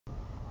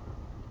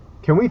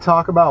Can we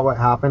talk about what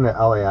happened at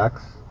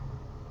LAX?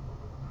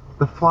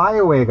 The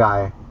FlyAway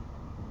guy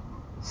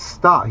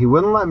stopped. He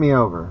wouldn't let me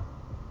over.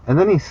 And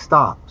then he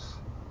stops.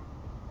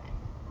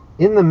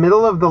 In the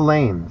middle of the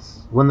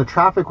lanes, when the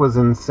traffic was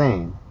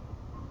insane.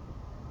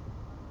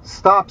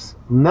 Stops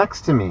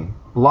next to me,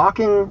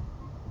 blocking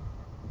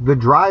the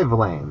drive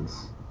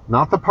lanes,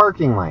 not the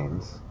parking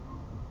lanes.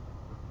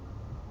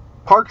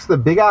 Parks the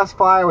big-ass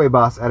FlyAway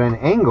bus at an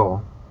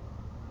angle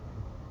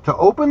to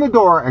open the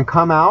door and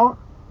come out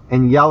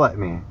and yell at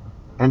me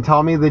and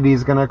tell me that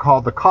he's going to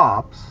call the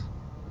cops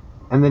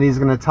and that he's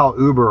going to tell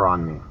Uber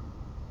on me.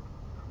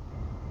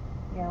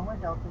 Yeah, we're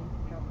Delta. You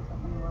can drop us off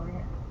when we're over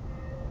here.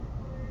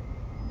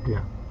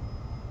 Yeah.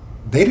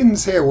 They didn't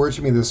say a word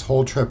to me this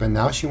whole trip, and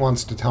now she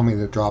wants to tell me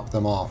to drop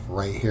them off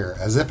right here,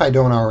 as if I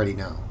don't already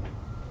know.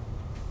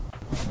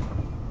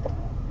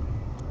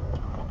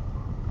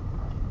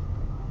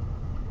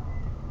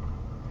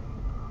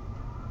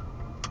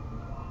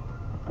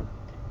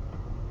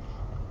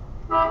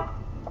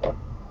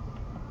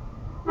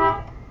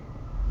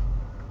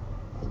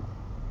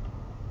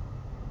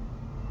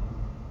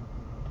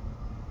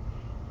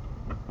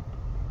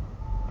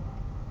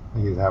 I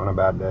think he's having a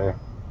bad day.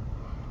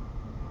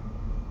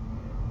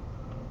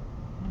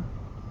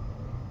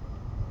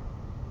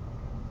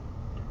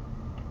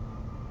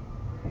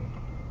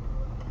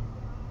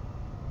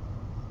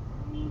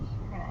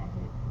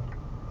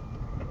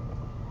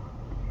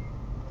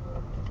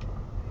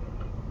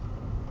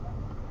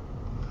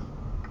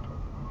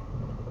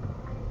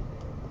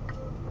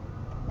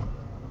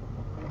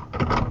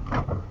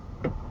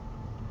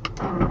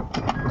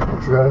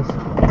 Thanks, guys.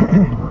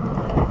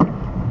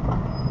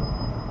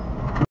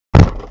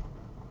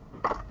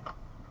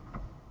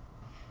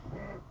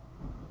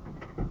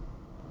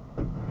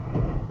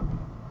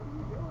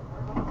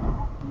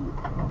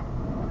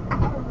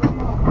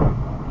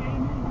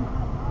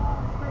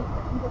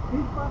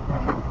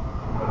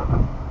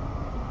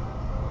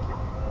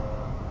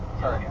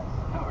 Sorry, guys.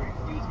 No worries.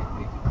 He was getting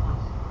way too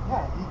close.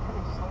 Yeah, he could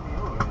have just let me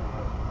over.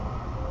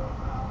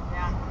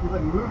 Yeah. He's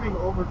like moving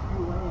over 2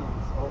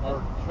 lanes,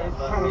 over That's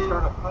trying to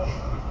start a fight.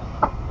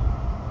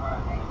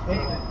 Alright. Hey,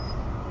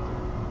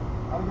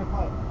 have a good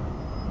fight.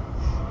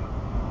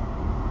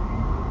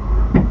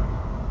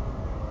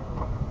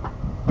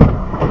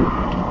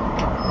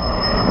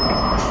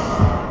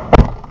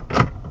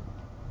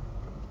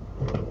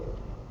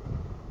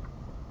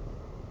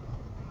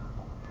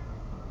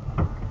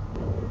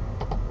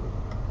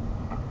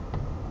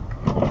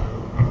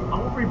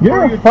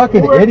 You're a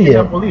fucking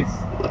idiot. Police,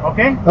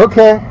 okay?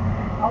 Okay.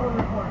 I will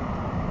report.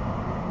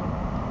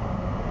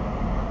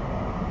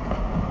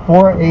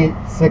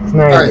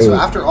 48698. Alright, so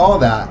after all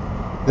that,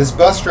 this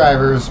bus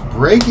driver's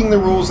breaking the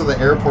rules of the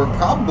airport,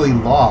 probably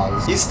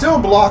laws. He's still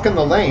blocking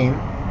the lane.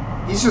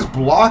 He's just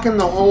blocking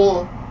the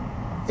whole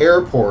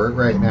airport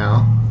right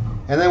now.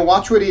 And then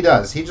watch what he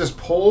does. He just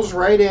pulls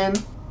right in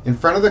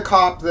front of the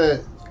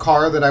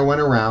car that I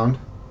went around.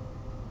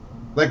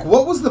 Like,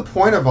 what was the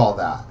point of all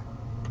that?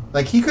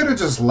 Like, he could have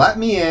just let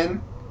me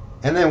in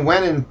and then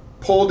went and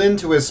pulled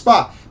into his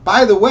spot.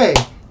 By the way,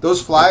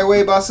 those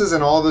FlyAway buses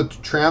and all the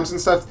trams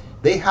and stuff,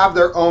 they have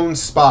their own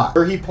spot.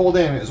 Where he pulled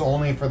in is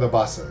only for the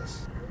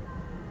buses.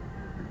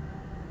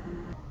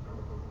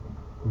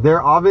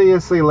 They're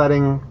obviously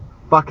letting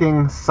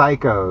fucking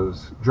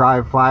psychos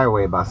drive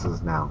FlyAway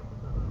buses now.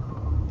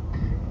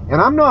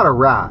 And I'm not a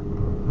rat,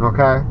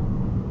 okay?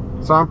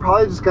 So I'm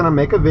probably just gonna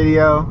make a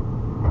video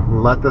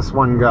and let this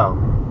one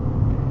go.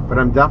 But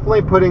I'm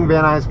definitely putting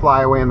Van Nuys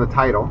FlyAway in the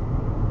title.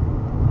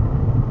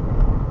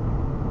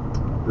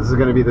 This is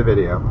gonna be the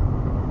video.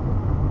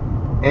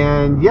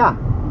 And yeah.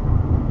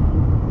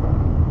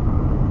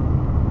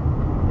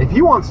 If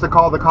he wants to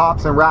call the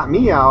cops and rat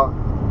me out,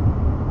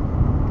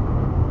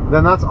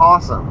 then that's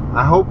awesome.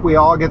 I hope we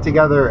all get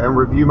together and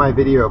review my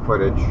video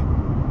footage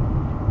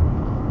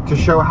to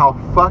show how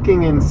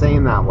fucking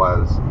insane that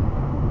was.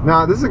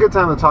 Now, this is a good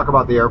time to talk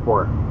about the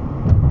airport.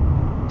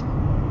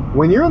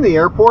 When you're in the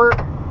airport,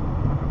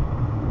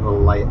 the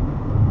light.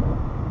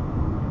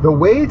 The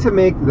way to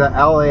make the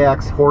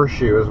LAX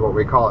horseshoe, is what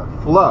we call it,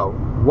 flow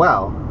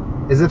well,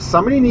 is if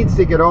somebody needs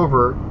to get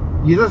over,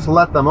 you just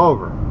let them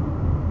over.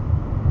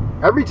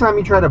 Every time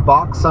you try to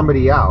box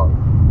somebody out,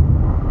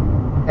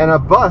 and a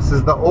bus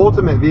is the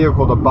ultimate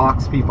vehicle to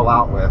box people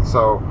out with,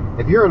 so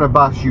if you're in a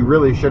bus, you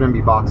really shouldn't be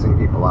boxing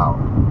people out.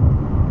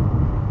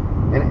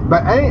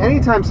 But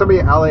anytime somebody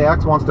at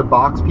LAX wants to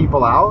box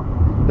people out,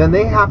 then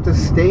they have to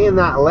stay in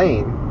that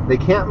lane. They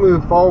can't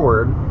move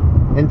forward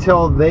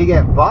until they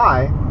get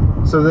by,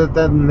 so that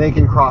then they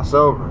can cross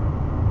over.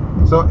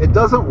 So it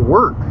doesn't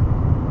work.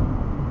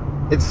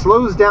 It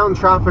slows down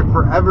traffic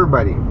for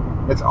everybody.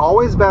 It's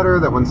always better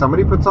that when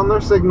somebody puts on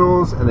their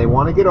signals and they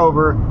want to get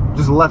over,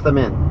 just let them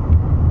in.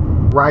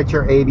 Write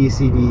your A, B,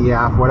 C, D, E,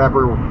 F,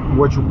 whichever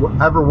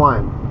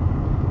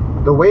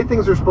one. The way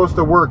things are supposed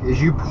to work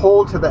is you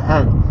pull to the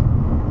end.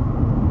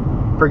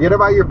 Forget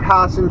about your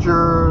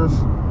passengers,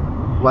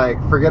 like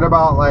forget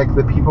about like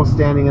the people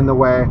standing in the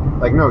way.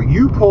 Like, no,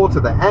 you pull to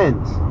the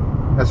end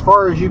as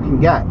far as you can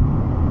get.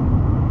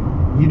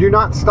 You do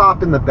not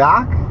stop in the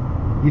back.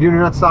 You do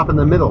not stop in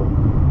the middle.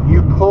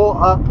 You pull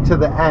up to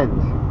the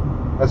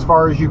end as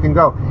far as you can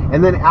go.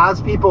 And then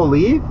as people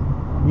leave,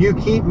 you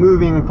keep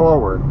moving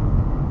forward.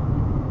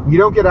 You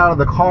don't get out of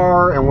the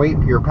car and wait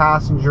for your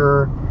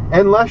passenger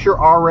unless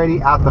you're already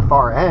at the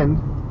far end.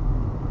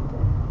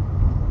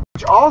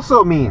 Which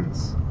also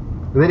means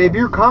that if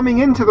you're coming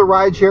into the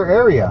rideshare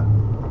area,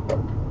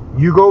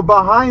 you go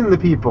behind the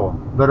people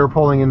that are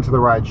pulling into the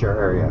rideshare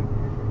area.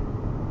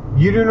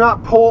 You do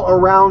not pull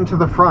around to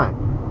the front.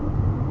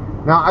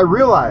 Now, I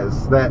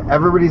realize that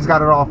everybody's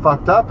got it all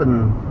fucked up,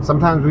 and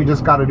sometimes we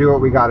just got to do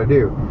what we got to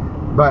do.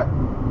 But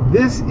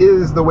this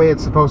is the way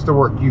it's supposed to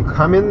work. You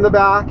come in the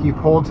back, you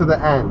pull to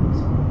the end.